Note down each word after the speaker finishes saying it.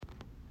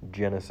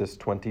Genesis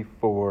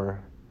 24.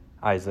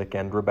 Isaac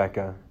and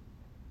Rebekah.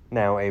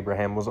 Now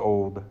Abraham was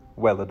old,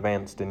 well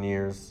advanced in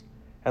years,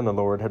 and the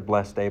Lord had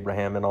blessed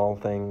Abraham in all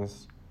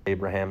things.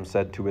 Abraham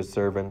said to his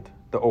servant,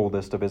 the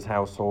oldest of his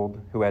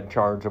household, who had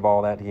charge of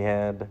all that he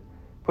had,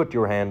 "Put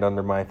your hand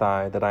under my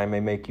thigh, that I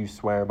may make you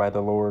swear by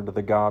the Lord,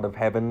 the God of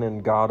heaven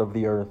and God of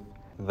the earth,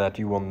 that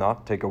you will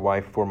not take a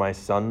wife for my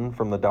son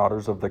from the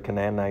daughters of the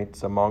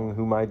Canaanites among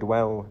whom I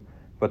dwell,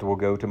 but will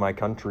go to my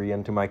country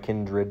and to my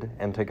kindred,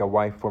 and take a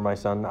wife for my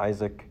son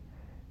Isaac."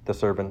 The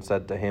servant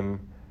said to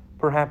him,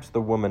 "Perhaps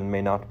the woman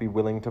may not be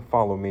willing to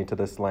follow me to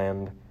this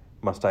land.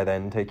 Must I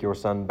then take your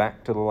son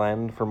back to the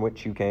land from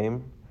which you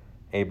came?"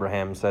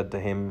 Abraham said to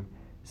him,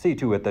 "See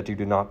to it that you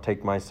do not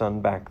take my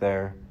son back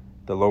there.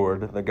 The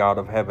Lord, the God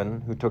of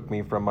heaven, who took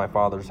me from my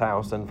father's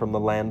house and from the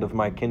land of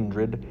my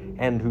kindred,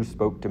 and who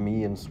spoke to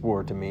me and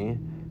swore to me,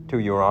 'To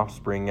your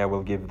offspring I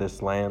will give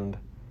this land.'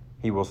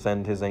 He will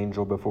send his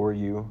angel before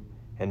you,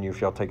 and you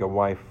shall take a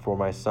wife for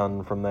my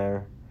son from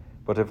there.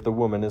 But if the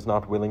woman is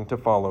not willing to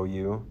follow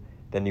you,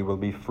 then you will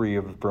be free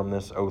from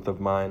this oath of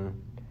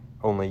mine.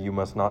 Only you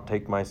must not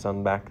take my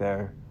son back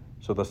there."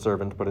 So the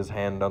servant put his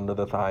hand under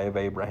the thigh of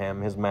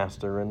Abraham his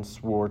master, and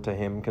swore to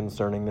him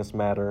concerning this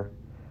matter.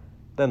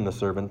 Then the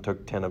servant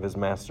took 10 of his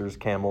master's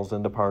camels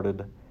and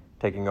departed,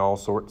 taking all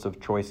sorts of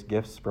choice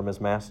gifts from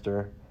his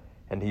master.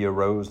 And he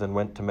arose and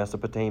went to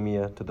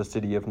Mesopotamia, to the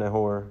city of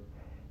Nahor.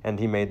 And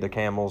he made the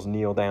camels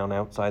kneel down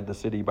outside the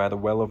city by the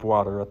well of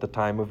water at the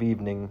time of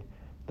evening,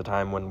 the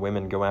time when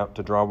women go out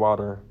to draw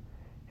water.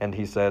 And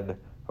he said,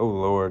 "O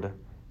Lord,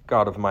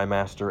 God of my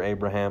master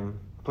Abraham,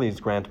 please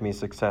grant me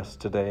success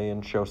today,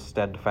 and show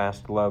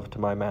steadfast love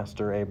to my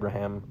master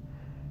Abraham.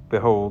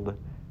 Behold,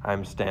 I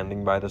am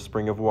standing by the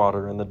spring of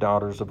water, and the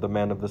daughters of the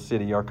men of the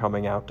city are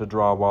coming out to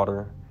draw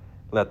water.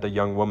 Let the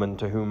young woman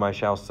to whom I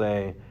shall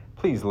say,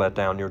 'Please let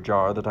down your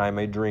jar that I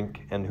may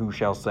drink,' and who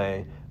shall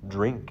say,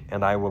 'Drink,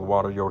 and I will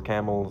water your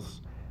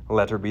camels,'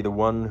 let her be the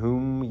one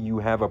whom you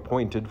have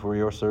appointed for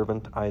your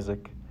servant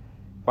Isaac.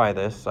 By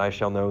this I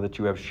shall know that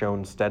you have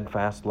shown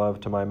steadfast love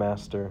to my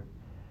master."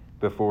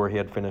 Before he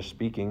had finished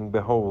speaking,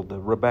 behold,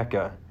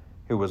 Rebekah,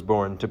 who was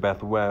born to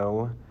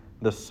Bethuel,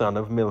 the son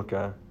of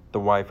Milcah, the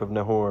wife of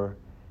Nahor,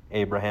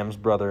 Abraham's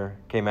brother,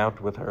 came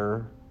out with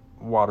her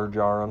water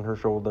jar on her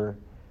shoulder.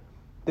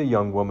 The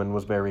young woman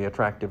was very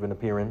attractive in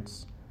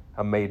appearance,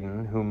 a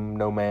maiden whom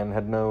no man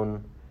had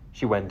known.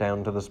 She went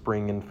down to the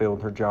spring and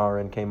filled her jar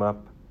and came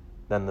up.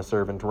 Then the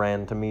servant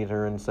ran to meet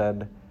her and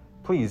said,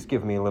 "Please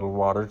give me a little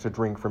water to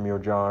drink from your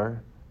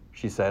jar."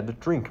 She said,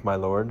 "Drink, my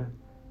lord."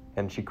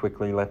 And she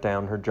quickly let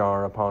down her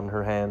jar upon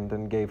her hand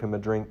and gave him a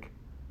drink.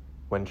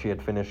 When she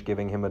had finished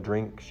giving him a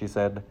drink, she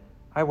said,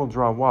 "I will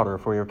draw water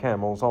for your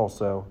camels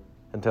also,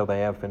 until they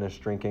have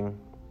finished drinking."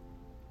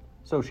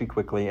 So she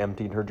quickly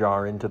emptied her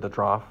jar into the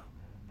trough,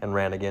 and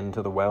ran again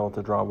to the well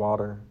to draw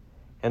water,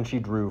 and she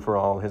drew for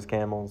all his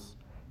camels.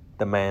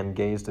 The man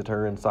gazed at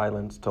her in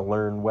silence to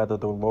learn whether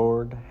the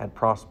Lord had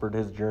prospered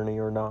his journey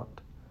or not.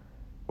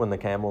 When the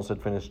camels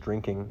had finished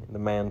drinking, the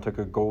man took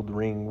a gold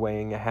ring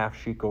weighing a half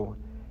shekel,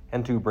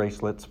 and 2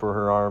 bracelets for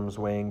her arms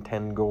weighing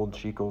 10 gold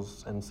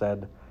shekels, and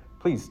said,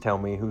 "Please tell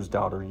me whose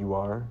daughter you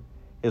are.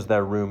 Is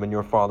there room in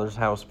your father's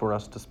house for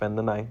us to spend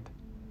the night?"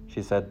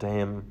 She said to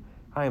him,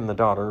 "I am the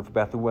daughter of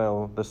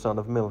Bethuel, the son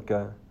of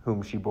Milcah,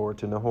 whom she bore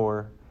to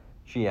Nahor."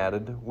 She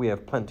added, "We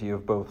have plenty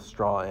of both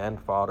straw and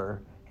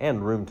fodder,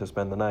 and room to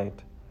spend the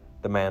night."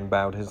 The man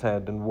bowed his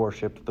head and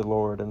worshipped the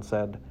Lord, and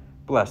said,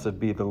 "Blessed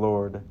be the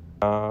Lord,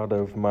 God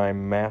of my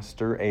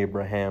master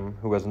Abraham,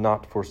 who has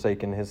not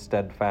forsaken his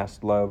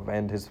steadfast love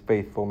and his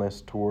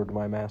faithfulness toward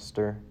my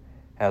master.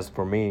 As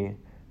for me,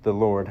 the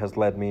Lord has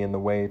led me in the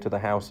way to the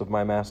house of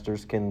my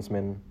master's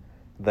kinsman."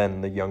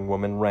 Then the young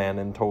woman ran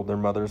and told their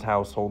mother's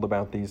household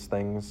about these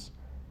things.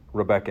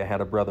 Rebekah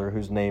had a brother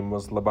whose name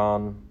was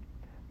Laban.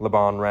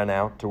 Laban ran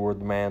out toward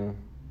the man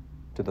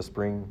to the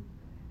spring.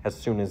 As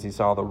soon as he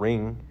saw the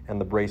ring and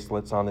the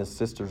bracelets on his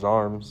sister's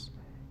arms,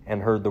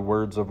 and heard the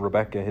words of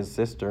Rebekah his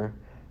sister,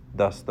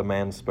 "Thus the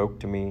man spoke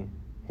to me,"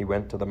 he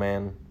went to the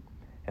man.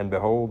 And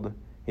behold,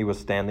 he was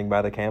standing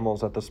by the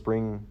camels at the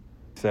spring.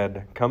 He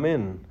said, "Come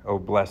in, O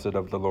blessed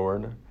of the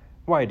Lord.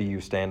 Why do you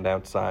stand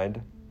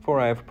outside? For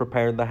I have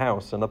prepared the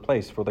house and a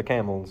place for the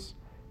camels."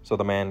 So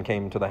the man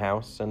came to the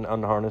house and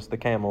unharnessed the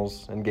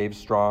camels, and gave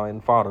straw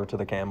and fodder to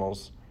the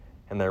camels.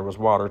 And there was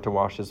water to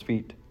wash his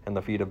feet, and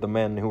the feet of the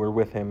men who were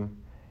with him.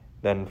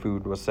 Then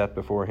food was set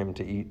before him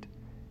to eat.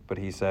 But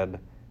he said,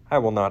 "I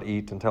will not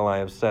eat until I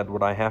have said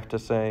what I have to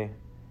say."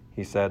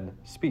 He said,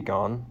 "Speak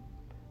on."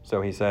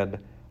 So he said,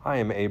 "I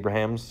am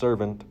Abraham's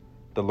servant.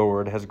 The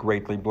Lord has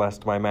greatly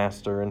blessed my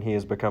master, and he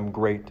has become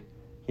great.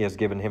 He has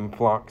given him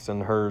flocks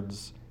and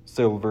herds,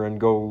 silver and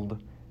gold,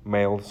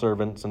 male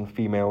servants and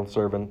female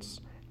servants,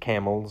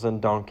 camels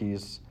and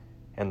donkeys.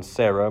 And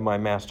Sarah, my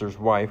master's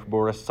wife,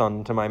 bore a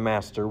son to my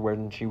master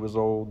when she was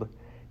old,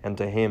 and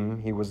to him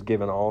he was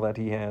given all that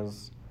he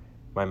has.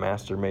 My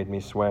master made me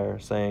swear,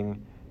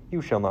 saying,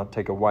 'You shall not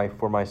take a wife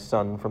for my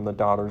son from the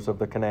daughters of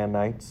the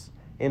Canaanites,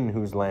 in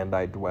whose land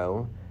I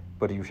dwell,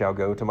 But you shall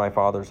go to my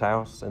father's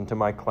house and to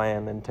my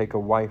clan and take a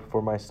wife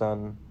for my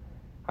son.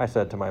 I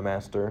said to my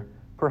master,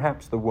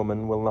 Perhaps the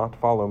woman will not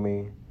follow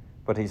me.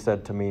 But he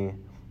said to me,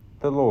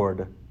 The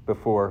Lord,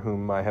 before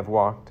whom I have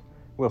walked,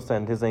 will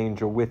send his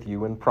angel with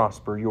you and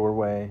prosper your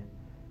way.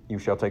 You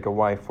shall take a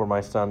wife for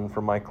my son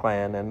from my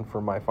clan and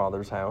from my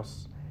father's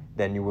house.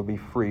 Then you will be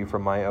free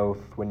from my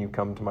oath when you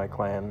come to my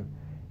clan.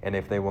 And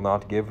if they will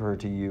not give her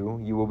to you,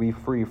 you will be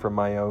free from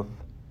my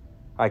oath.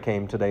 I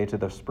came today to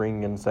the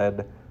spring and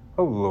said,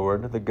 O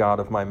Lord, the God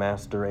of my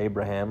master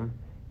Abraham,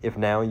 if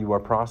now you are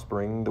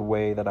prospering the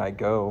way that I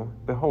go,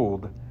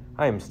 behold,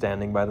 I am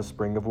standing by the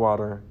spring of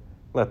water.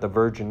 Let the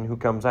virgin who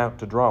comes out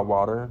to draw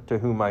water, to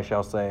whom I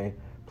shall say,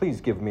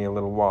 Please give me a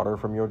little water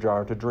from your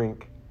jar to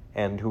drink,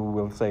 and who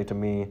will say to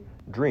me,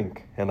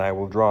 Drink, and I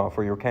will draw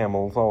for your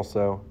camels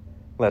also.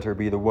 Let her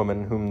be the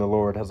woman whom the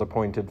Lord has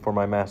appointed for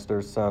my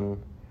master's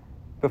son.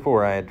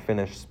 Before I had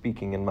finished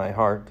speaking in my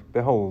heart,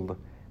 behold,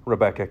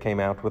 Rebekah came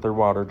out with her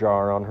water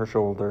jar on her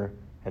shoulder,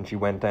 and she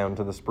went down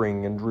to the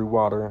spring and drew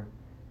water.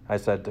 I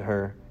said to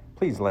her,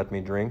 Please let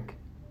me drink.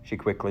 She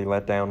quickly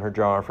let down her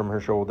jar from her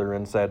shoulder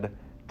and said,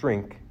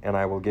 Drink, and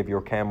I will give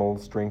your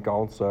camels drink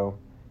also.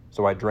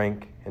 So I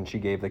drank, and she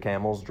gave the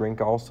camels drink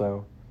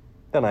also.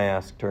 Then I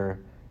asked her,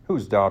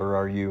 Whose daughter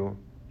are you?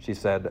 She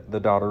said, The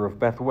daughter of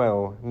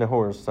Bethuel,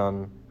 Nahor's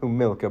son, whom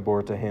Milcah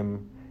bore to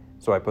him.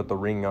 So I put the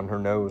ring on her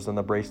nose and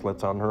the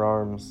bracelets on her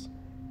arms.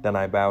 Then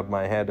I bowed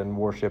my head and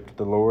worshipped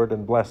the Lord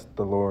and blessed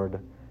the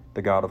Lord,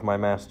 the God of my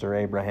master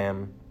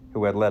Abraham,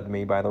 who had led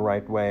me by the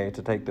right way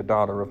to take the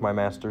daughter of my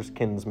master's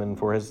kinsman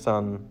for his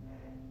son.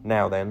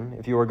 Now then,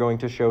 if you are going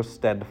to show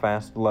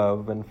steadfast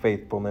love and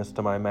faithfulness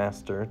to my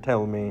master,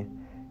 tell me,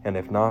 and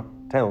if not,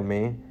 tell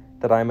me,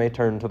 that I may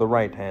turn to the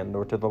right hand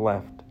or to the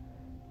left.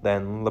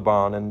 Then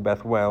Laban and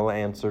Bethuel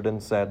answered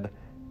and said,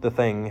 The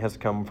thing has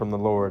come from the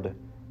Lord.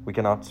 We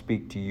cannot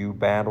speak to you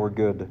bad or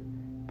good.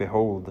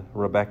 Behold,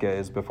 Rebekah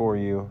is before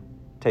you.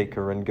 Take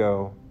her and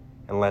go,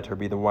 and let her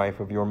be the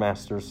wife of your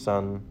master's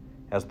son,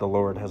 as the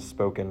Lord has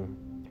spoken.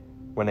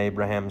 When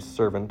Abraham's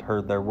servant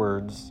heard their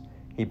words,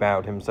 he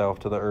bowed himself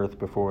to the earth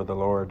before the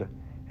Lord.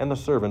 And the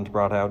servant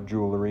brought out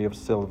jewelry of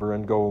silver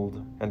and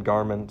gold, and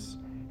garments,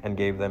 and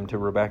gave them to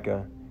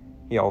Rebekah.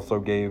 He also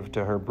gave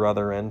to her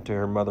brother and to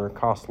her mother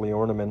costly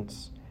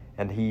ornaments,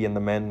 and he and the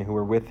men who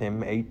were with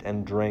him ate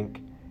and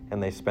drank,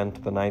 and they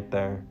spent the night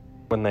there.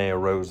 When they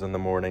arose in the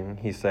morning,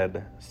 he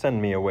said,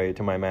 Send me away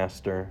to my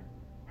master.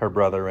 Her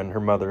brother and her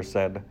mother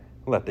said,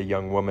 Let the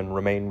young woman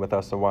remain with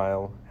us a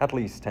while, at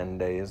least 10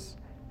 days.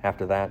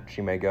 After that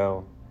she may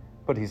go.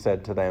 But he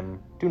said to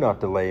them, Do not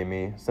delay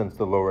me, since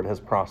the Lord has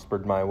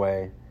prospered my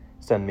way.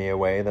 Send me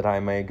away that I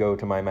may go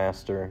to my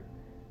master.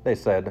 They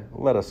said,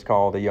 Let us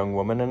call the young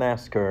woman and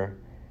ask her.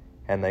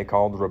 And they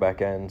called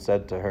Rebekah and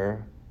said to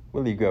her,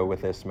 Will you go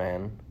with this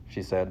man?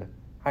 She said,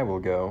 I will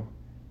go.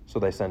 So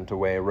they sent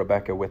away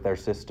Rebekah with their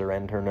sister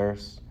and her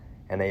nurse,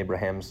 and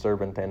Abraham's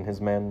servant and his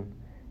men.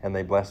 And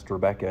they blessed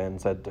Rebekah and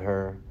said to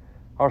her,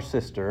 Our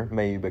sister,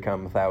 may you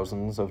become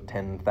thousands of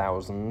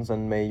 10,000s,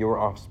 and may your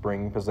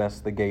offspring possess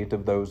the gate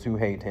of those who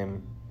hate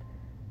him.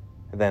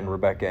 Then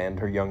Rebekah and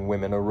her young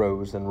women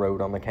arose and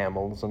rode on the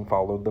camels and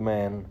followed the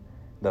man.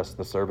 Thus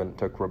the servant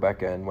took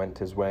Rebekah and went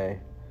his way.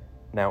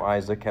 Now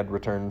Isaac had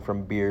returned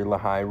from Beer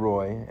Lahai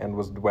Roi, and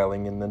was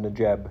dwelling in the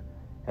Negeb.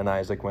 And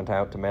Isaac went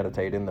out to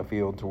meditate in the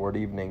field toward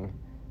evening.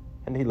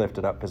 And he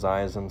lifted up his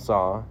eyes and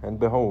saw, and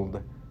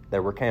behold,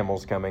 there were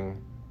camels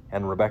coming.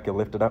 And Rebekah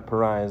lifted up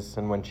her eyes,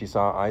 and when she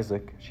saw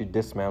Isaac, she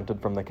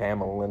dismounted from the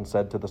camel, and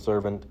said to the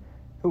servant,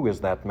 Who is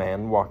that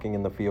man walking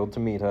in the field to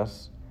meet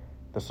us?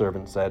 The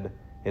servant said,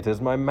 It is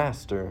my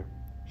master.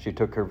 She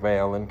took her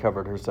veil and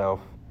covered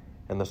herself.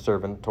 And the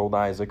servant told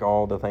Isaac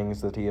all the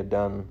things that he had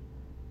done.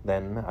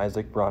 Then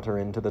Isaac brought her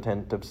into the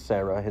tent of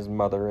Sarah his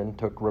mother, and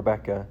took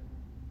Rebekah.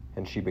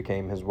 And she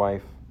became his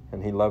wife,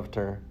 and he loved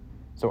her.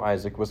 So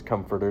Isaac was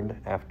comforted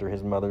after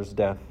his mother's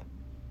death.